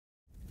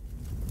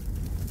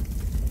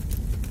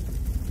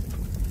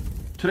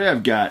Today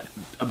I've got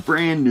a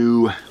brand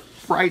new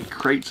Fright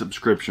Crate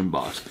subscription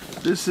box.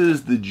 This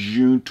is the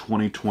June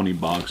 2020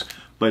 box,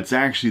 but it's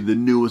actually the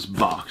newest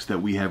box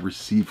that we have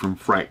received from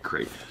Fright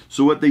Crate.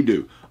 So what they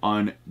do,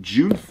 on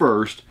June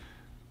 1st,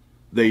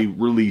 they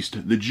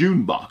released the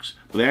June box,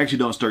 but they actually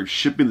don't start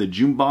shipping the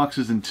June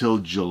boxes until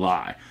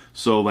July.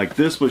 So like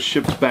this was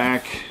shipped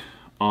back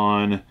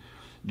on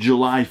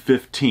July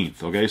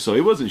 15th, okay? So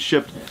it wasn't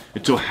shipped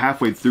until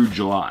halfway through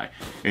July,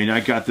 and I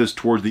got this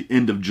towards the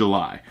end of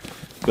July.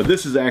 But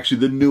this is actually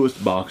the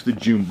newest box, the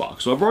June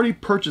box. So I've already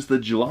purchased the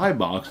July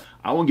box.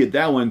 I won't get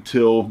that one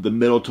until the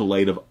middle to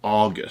late of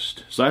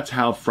August. So that's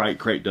how Fright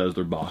Crate does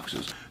their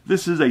boxes.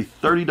 This is a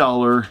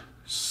 $30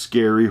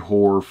 scary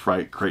horror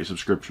Fright Crate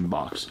subscription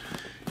box.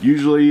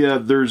 Usually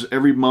there's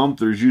every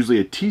month there's usually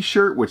a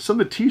t-shirt, which some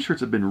of the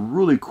t-shirts have been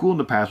really cool in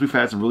the past. We've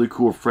had some really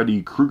cool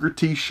Freddy Krueger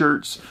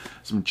t-shirts,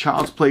 some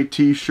Child's Play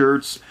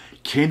t-shirts,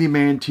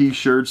 Candyman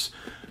t-shirts.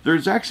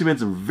 There's actually been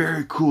some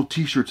very cool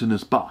t-shirts in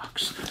this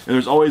box. And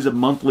there's always a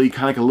monthly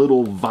kind of like a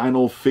little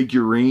vinyl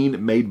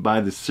figurine made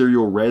by the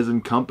Serial Resin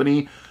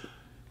Company.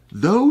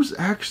 Those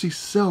actually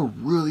sell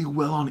really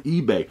well on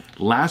eBay.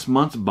 Last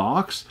month's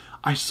box,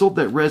 I sold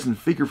that resin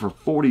figure for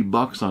 40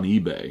 bucks on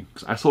eBay.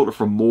 I sold it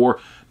for more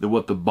than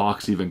what the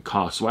box even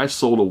cost. So I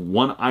sold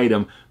one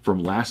item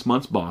from last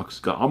month's box,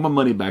 got all my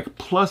money back,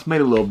 plus made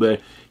a little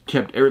bit,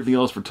 kept everything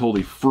else for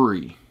totally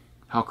free.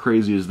 How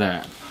crazy is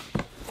that?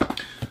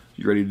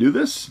 You ready to do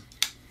this?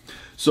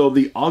 So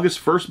the August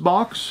 1st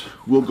box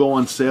will go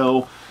on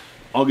sale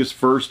August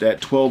 1st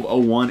at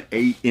 12:01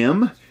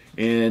 a.m.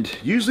 And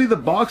usually the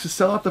boxes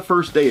sell out the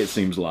first day, it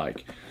seems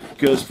like.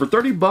 Because for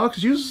 30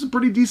 bucks, usually a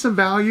pretty decent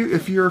value.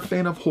 If you're a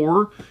fan of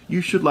horror,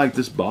 you should like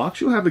this box.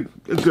 You'll have a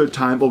good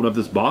time opening up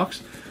this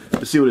box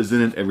to see what is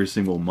in it every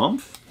single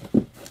month.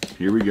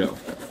 Here we go.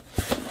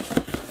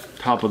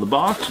 Top of the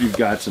box, you've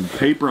got some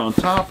paper on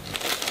top.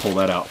 Pull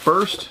that out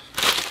first.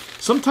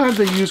 Sometimes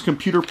they use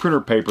computer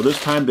printer paper.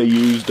 This time they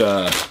used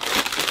actual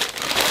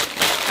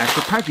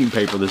packing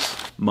paper this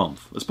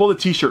month. Let's pull the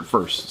t-shirt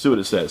first, see what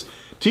it says.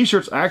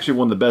 T-shirts are actually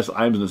one of the best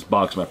items in this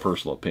box, in my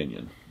personal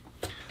opinion.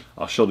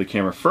 I'll show the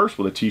camera first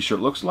what a t-shirt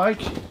looks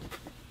like.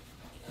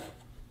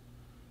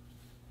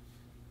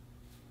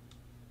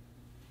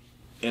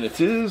 And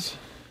it is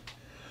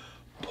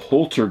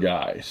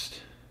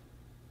Poltergeist.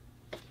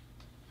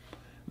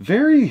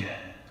 Very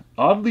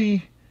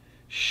oddly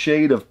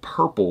shade of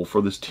purple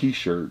for this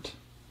t-shirt.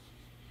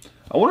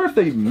 I wonder if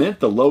they meant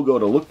the logo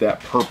to look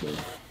that purple.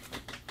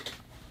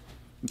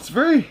 It's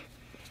very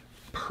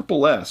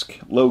purple-esque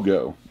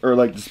logo, or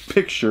like this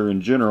picture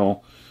in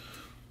general.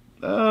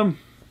 I'm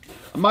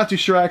not too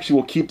sure I actually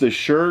will keep this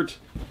shirt.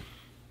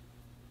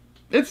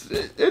 It's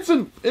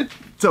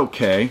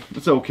okay.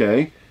 It's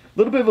okay. A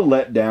little bit of a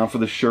letdown for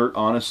the shirt,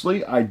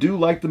 honestly. I do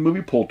like the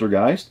movie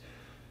Poltergeist.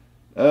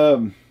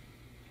 I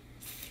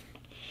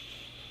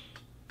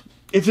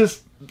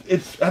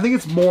think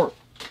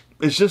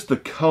it's just the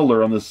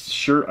color on this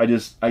shirt. I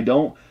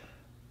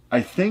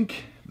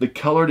think the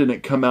color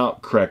didn't come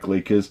out correctly,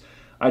 because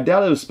I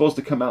doubt it was supposed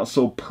to come out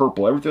so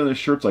purple. Everything on this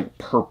shirt's like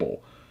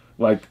purple.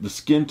 Like the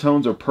skin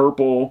tones are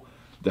purple,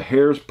 the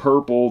hair's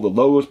purple, the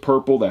logo's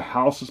purple, the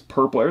house is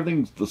purple,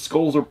 the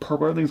skulls are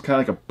purple, everything's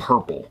kind of like a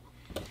purple.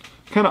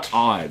 Kind of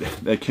odd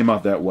that it came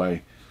out that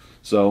way.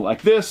 So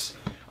like this,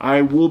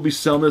 I will be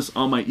selling this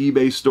on my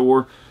eBay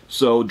store.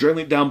 So direct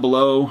link down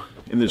below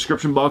in the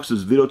description box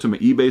is video to my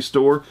eBay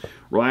store,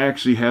 where I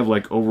actually have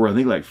like over, I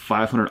think like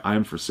 500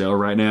 items for sale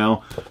right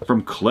now,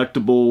 from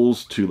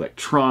collectibles to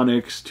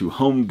electronics to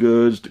home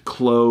goods to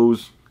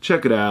clothes.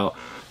 Check it out.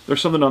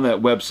 There's something on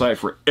that website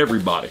for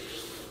everybody.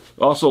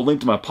 Also a link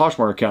to my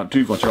Poshmark account too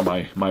if you want to check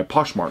out my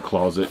Poshmark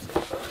closet.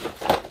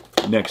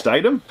 Next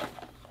item,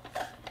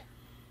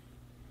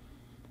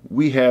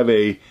 we have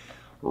a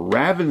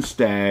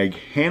Ravenstag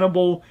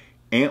Hannibal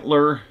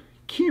Antler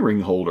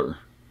keyring holder.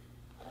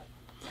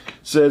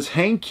 Says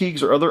hang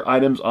keys or other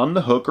items on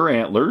the hook or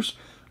antlers.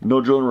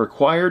 No drilling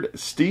required.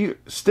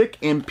 Stick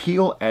and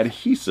peel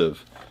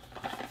adhesive.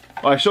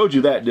 Well, I showed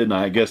you that, didn't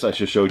I? I guess I should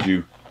have showed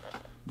you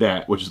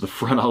that, which is the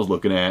front I was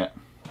looking at.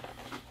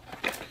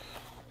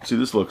 See what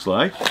this looks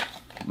like.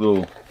 A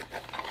little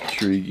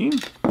intriguing.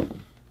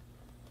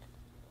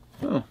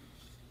 Oh.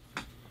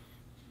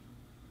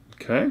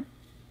 Okay.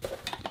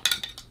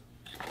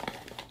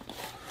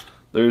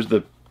 There's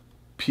the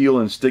peel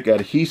and stick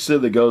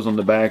adhesive that goes on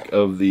the back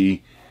of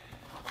the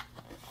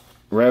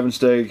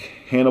Ravenstag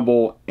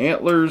Hannibal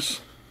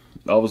antlers.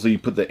 Obviously you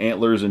put the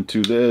antlers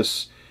into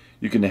this.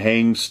 You can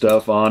hang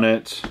stuff on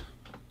it.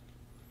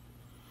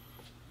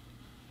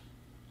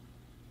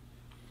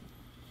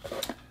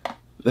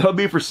 That'll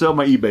be for sale on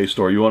my eBay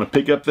store. You want to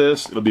pick up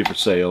this, it'll be for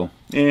sale.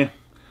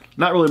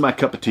 Not really my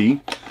cup of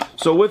tea.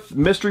 So with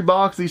mystery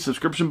box, these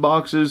subscription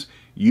boxes,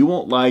 you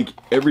won't like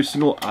every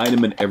single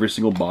item in every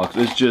single box.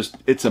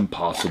 It's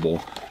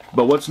impossible.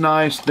 But what's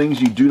nice,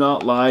 things you do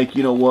not like,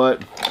 you know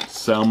what?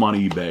 Sell them on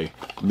eBay.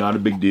 Not a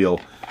big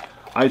deal.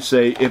 I'd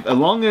say as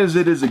long as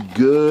it is a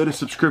good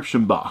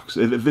subscription box,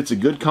 if it's a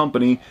good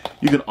company,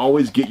 you can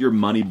always get your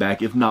money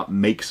back, if not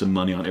make some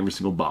money on every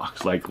single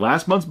box. Like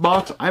last month's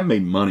box, I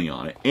made money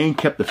on it and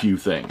kept a few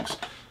things.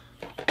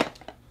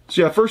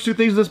 So yeah, first two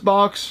things in this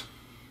box,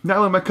 not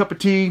really my cup of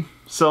tea,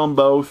 sell them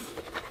both.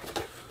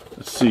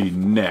 Let's see,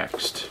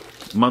 next,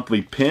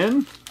 monthly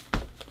pin.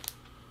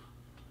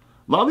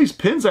 A lot of these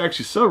pins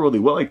actually sell really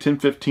well, like 10,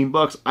 15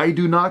 bucks. I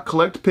do not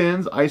collect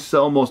pins. I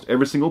sell almost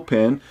every single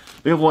pin.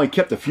 They've only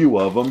kept a few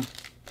of them.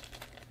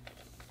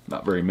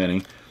 Not very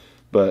many.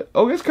 But,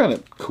 oh, it's kind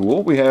of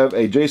cool. We have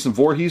a Jason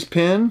Voorhees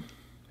pin.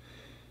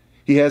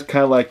 He has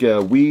kind of like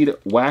a weed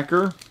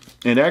whacker.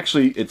 And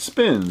actually, it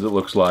spins, it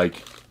looks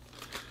like.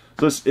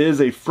 So this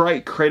is a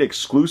Fright Crate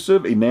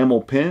exclusive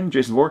enamel pin.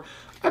 Jason Voorhees.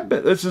 I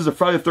bet this is a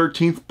Friday the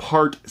 13th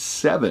Part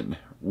 7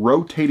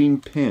 rotating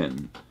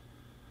pin.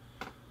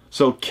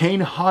 So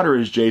Kane Hodder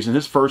is Jason.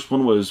 His first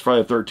one was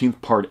Friday the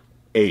 13th Part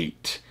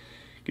 8.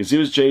 Because he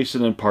was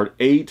Jason in Part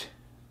 8,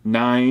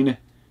 9,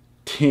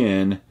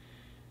 10,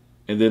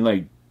 and then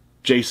like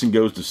Jason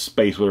Goes to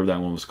Space, whatever that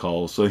one was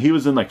called. So he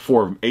was in like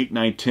 4 of them, 8,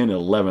 9, 10, and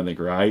 11, I think,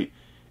 right?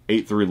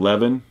 8 through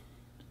 11.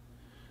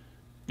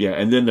 Yeah,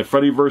 and then the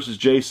Freddy vs.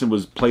 Jason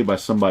was played by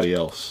somebody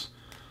else.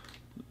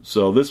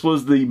 So this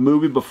was the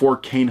movie before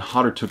Kane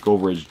Hodder took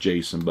over as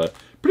Jason. But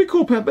pretty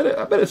cool pin.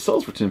 I bet it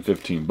sells for 10,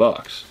 15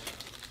 bucks.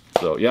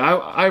 So yeah,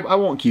 I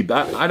won't keep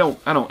that. I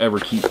don't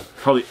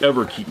hardly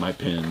ever keep my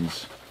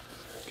pins.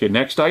 Okay,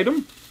 next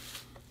item.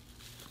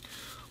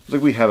 Looks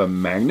like we have a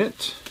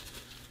magnet.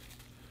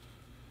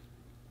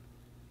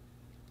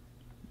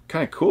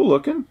 Kind of cool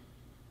looking.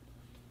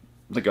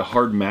 Like a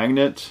hard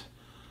magnet.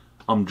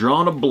 I'm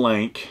drawing a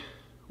blank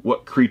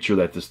what creature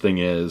that this thing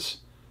is.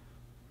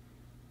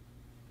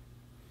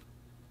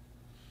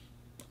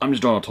 I'm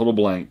just drawing a total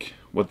blank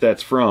what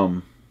that's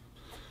from.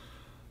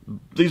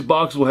 These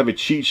boxes will have a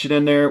cheat sheet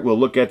in there. We'll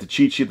look at the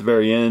cheat sheet at the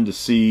very end to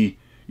see,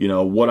 you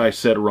know, what I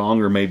said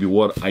wrong or maybe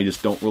what I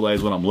just don't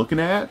realize what I'm looking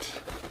at.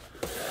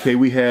 Okay,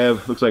 we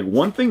have, looks like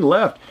one thing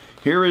left.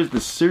 Here is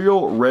the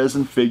cereal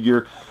resin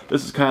figure.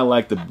 This is kind of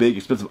like the big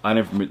expensive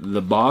item from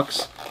the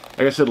box.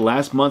 Like I said,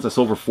 last month I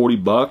sold for 40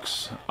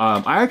 bucks.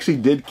 I actually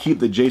did keep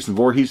the Jason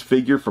Voorhees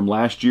figure from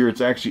last year.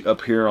 It's actually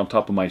up here on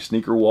top of my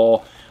sneaker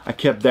wall. I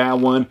kept that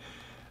one.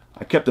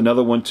 I kept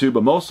another one too,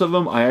 but most of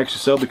them I actually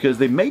sell because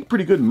they make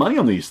pretty good money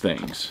on these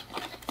things.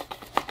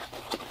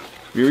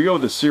 Here we go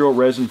with the cereal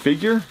resin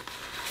figure.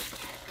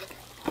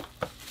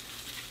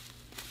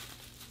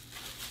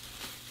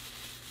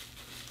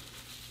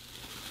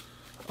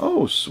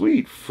 Oh,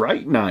 sweet.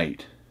 Fright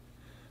Night.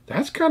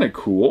 That's kind of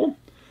cool.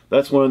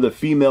 That's one of the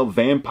female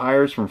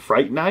vampires from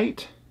Fright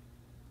Night.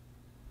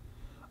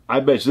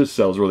 I bet you this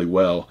sells really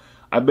well.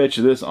 I bet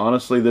you this,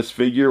 honestly, this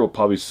figure will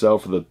probably sell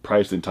for the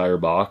price of the entire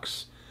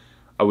box.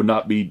 I would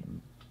not be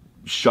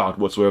shocked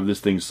whatsoever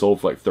this thing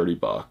sold for like 30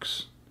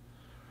 bucks.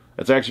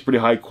 That's actually pretty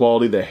high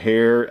quality. The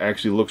hair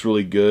actually looks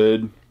really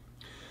good.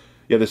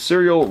 Yeah, the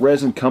Cereal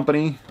Resin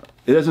Company,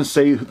 it doesn't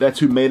say that's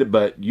who made it,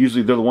 but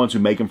usually they're the ones who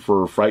make them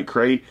for Fright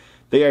Crate.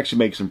 They actually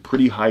make some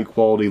pretty high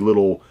quality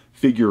little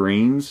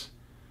figurines.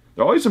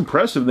 They're always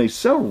impressive and they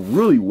sell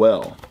really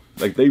well.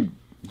 Like you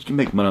can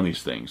make money on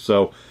these things.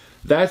 So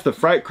that's the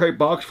Fright Crate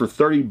box for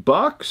 30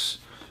 bucks.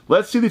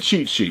 Let's see the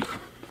cheat sheet.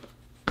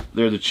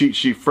 There's the cheat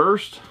sheet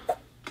first.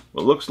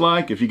 What it looks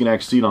like, if you can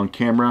actually see it on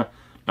camera.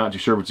 Not too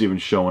sure if it's even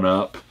showing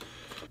up.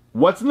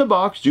 What's in the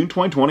box? June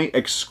 2020,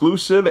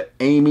 exclusive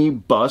Amy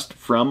bust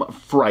from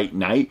Fright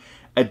Night.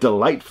 A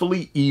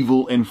delightfully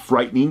evil and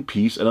frightening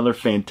piece. Another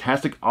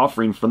fantastic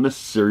offering from the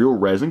Cereal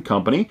Resin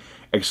Company.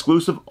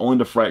 Exclusive only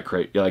to Fright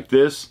Crate. Yeah, like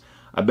this,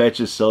 I bet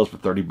you it sells for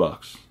 30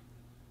 bucks.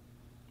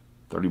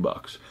 30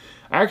 bucks.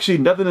 Actually,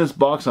 nothing in this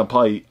box. I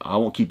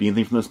won't keep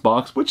anything from this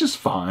box, which is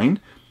fine.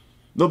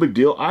 No big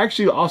deal.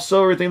 I'll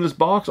sell everything in this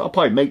box. I'll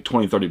probably make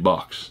 20, 30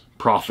 bucks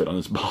profit on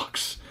this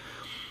box.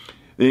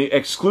 The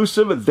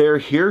exclusive They're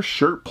Here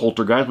shirt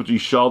Poltergeist, which you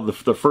saw the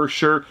first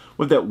shirt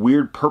with that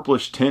weird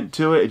purplish tint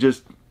to it.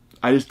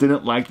 I just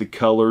didn't like the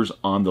colors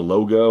on the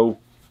logo.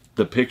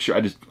 The picture,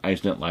 I just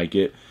didn't like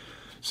it. It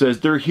says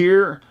They're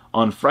Here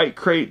on Fright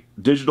Crate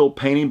digital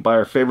painting by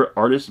our favorite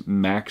artist,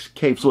 Max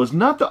Cave. So it's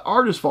not the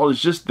artist's fault,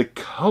 it's just the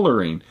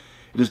coloring.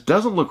 It just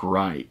doesn't look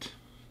right.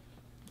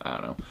 I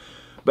don't know.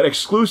 But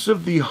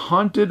exclusive, the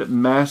Haunted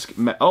Mask,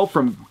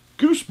 from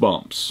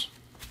Goosebumps.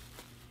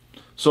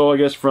 So I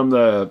guess from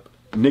the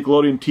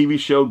Nickelodeon TV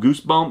show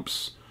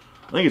Goosebumps.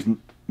 I think it's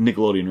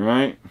Nickelodeon,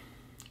 right?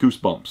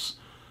 Goosebumps.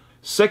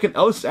 Second,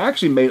 this is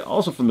actually made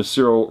also from the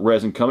Cereal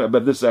Resin Company,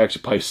 but this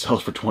actually probably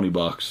sells for 20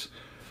 bucks.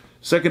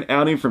 Second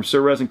outing from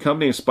Cereal Resin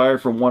Company,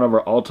 inspired from one of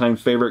our all-time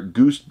favorite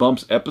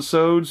Goosebumps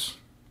episodes.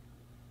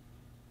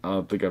 I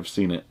don't think I've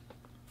seen it.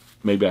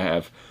 Maybe I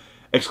have.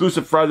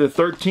 Exclusive Friday the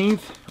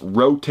 13th,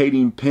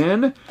 rotating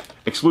pin.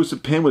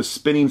 Exclusive pin with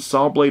spinning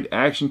saw blade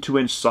action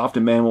 2-inch soft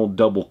and manual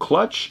double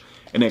clutch.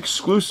 An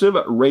exclusive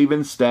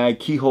Raven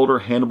Stag key holder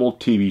Hannibal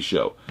TV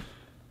show.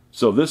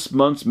 So this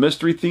month's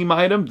mystery theme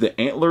item, the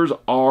antlers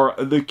are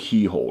the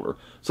key holder.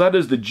 So that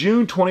is the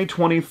June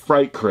 2020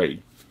 Fright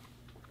Crate.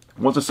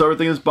 Once I start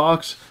everything in this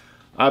box,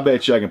 I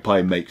bet you I can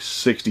probably make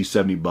 60,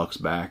 70 bucks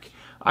back.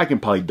 I can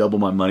probably double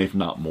my money, if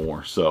not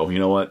more. So, you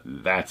know what?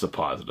 That's a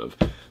positive.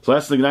 So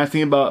that's the nice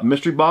thing about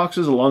mystery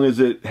boxes. As long as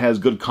it has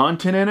good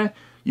content in it,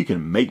 you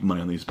can make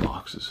money on these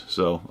boxes.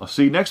 So I'll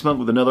see you next month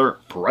with another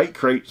Fright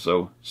crate,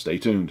 so stay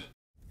tuned.